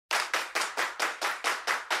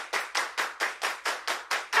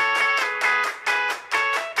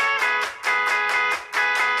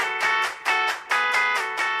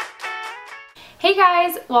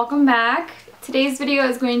guys, welcome back. Today's video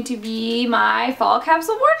is going to be my fall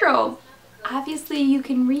capsule wardrobe. Obviously you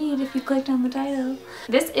can read if you clicked on the title.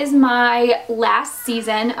 This is my last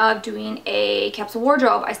season of doing a capsule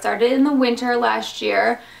wardrobe. I started in the winter last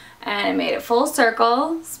year and I made it full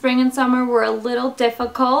circle. Spring and summer were a little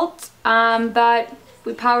difficult, but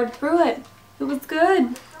we powered through it. It was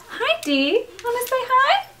good. Hi Dee, wanna say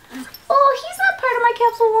hi? Oh, he's not part of my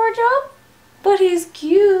capsule wardrobe, but he's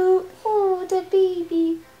cute. Oh, the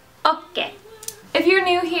baby. Okay. If you're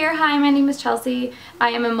new here, hi, my name is Chelsea. I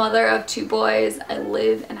am a mother of 2 boys. I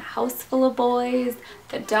live in a house full of boys.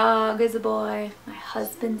 The dog is a boy. My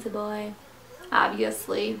husband's a boy,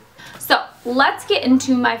 obviously. So let's get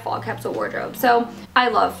into my fall capsule wardrobe. So I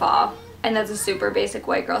love fall, and that's a super basic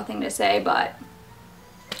white girl thing to say, but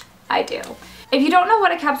I do. If you don't know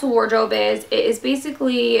what a capsule wardrobe is, it is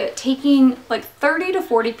basically taking like 30 to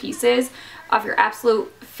 40 pieces of your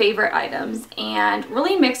absolute favorite items and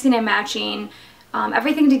really mixing and matching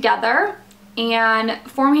everything together and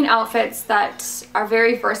forming outfits that are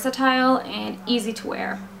very versatile and easy to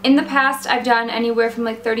wear. In the past, I've done anywhere from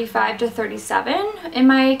like 35 to 37 in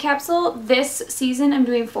my capsule. This season, I'm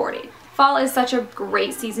doing 40. Fall is such a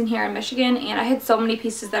great season here in Michigan, and I had so many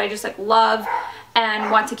pieces that I just like love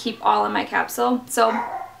and want to keep all in my capsule. So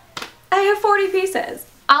I have 40 pieces.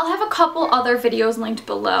 I'll have a couple other videos linked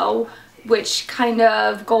below which kind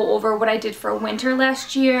of go over what I did for winter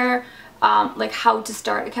last year, like how to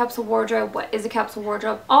start a capsule wardrobe, what is a capsule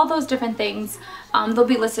wardrobe, all those different things. They'll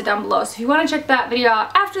be listed down below, so if you want to check that video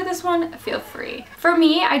out after this one, feel free. For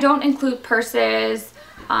me, I don't include purses,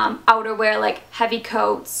 outerwear like heavy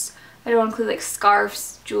coats. I don't include like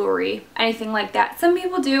scarves, jewelry, anything like that. Some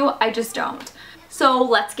people do, I just don't. So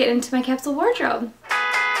let's get into my capsule wardrobe.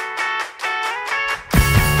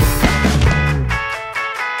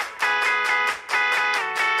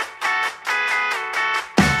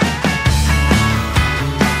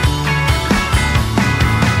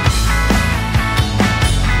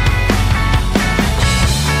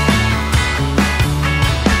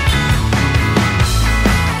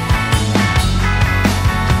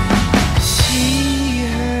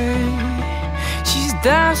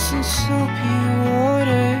 Dashing soapy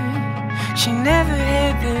water, she never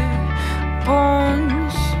had the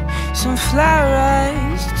bones. Sunflower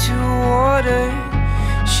eyes to water,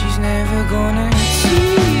 she's never gonna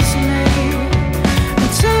tease me and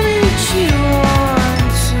tell me what you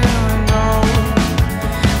want to know.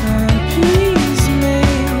 Please me,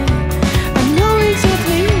 I know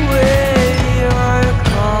exactly where you're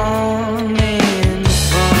coming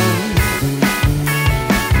from.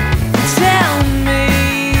 Tell me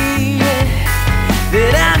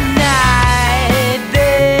that I'm not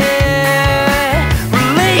there.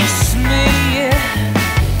 Release me,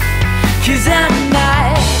 'cause I'm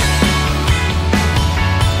not.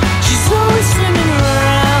 She's always swimming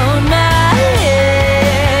around my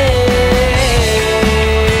head.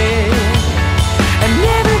 I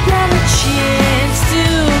never got a chance to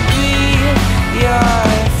be your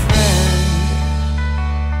friend.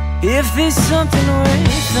 If there's something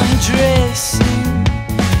worth undressing,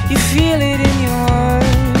 you feel it in your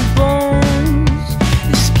bones.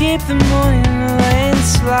 Escape the morning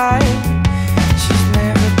landslide, she's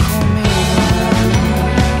never coming home.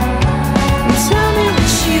 And tell me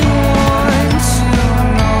what you want to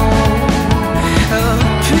know.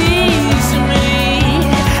 Please me,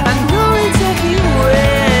 I know exactly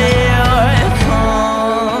where you're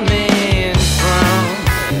coming from.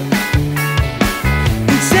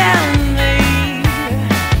 And tell me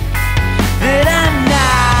that I'm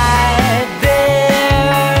not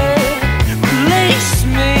there. Release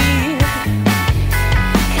me,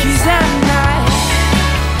 'cause I'm not.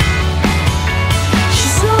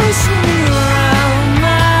 She's always swimming around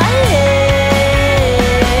my head.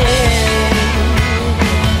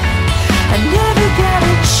 I never got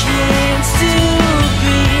a chance to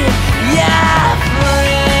be your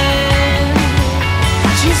friend.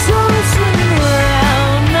 She's always swimming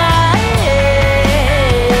around my head.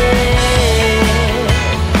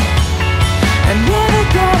 I never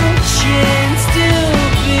got a chance to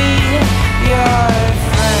be your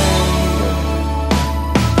friend.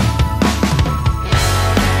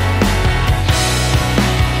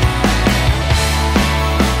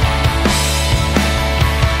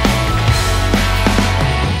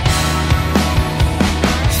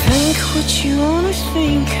 Think what you wanna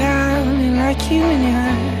think, I only like you when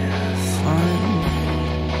you're fun.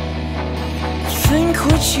 Think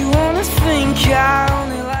what you wanna think, I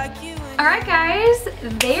only like you when Alright guys,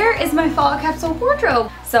 there is my fall capsule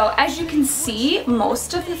wardrobe. So as you can see,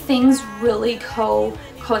 most of the things really go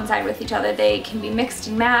coincide with each other. They can be mixed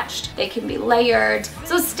and matched. They can be layered.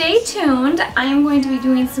 So stay tuned. I am going to be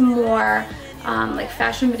doing some more like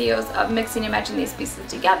fashion videos of mixing and matching these pieces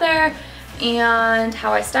together and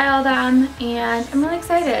how I style them, and I'm really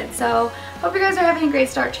excited. So hope you guys are having a great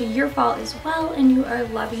start to your fall as well, and you are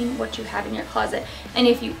loving what you have in your closet. And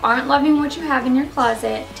if you aren't loving what you have in your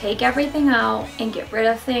closet, take everything out and get rid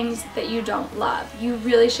of things that you don't love. You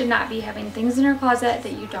really should not be having things in your closet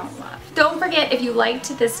that you don't love. Don't forget, if you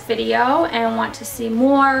liked this video and want to see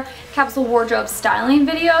more capsule wardrobe styling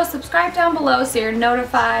videos, subscribe down below so you're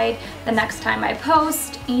notified the next time I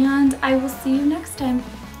post, and I will see you next time.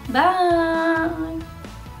 Bye!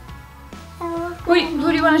 Who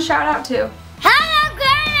do you want to shout out to? Hello,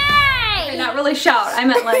 Granny! Okay, not really shout. I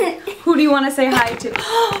meant like, who do you want to say hi to?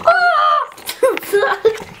 Oh!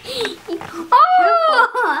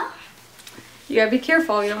 You gotta be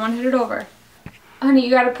careful. You don't want to hit it over. Honey, you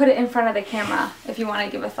gotta put it in front of the camera if you want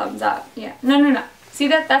to give a thumbs up. Yeah. No, no, no. See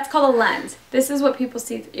that? That's called a lens. This is what people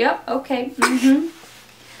see. Yep. Okay. Thumbs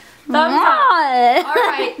up. All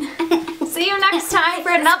right. See you next time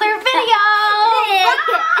for another video.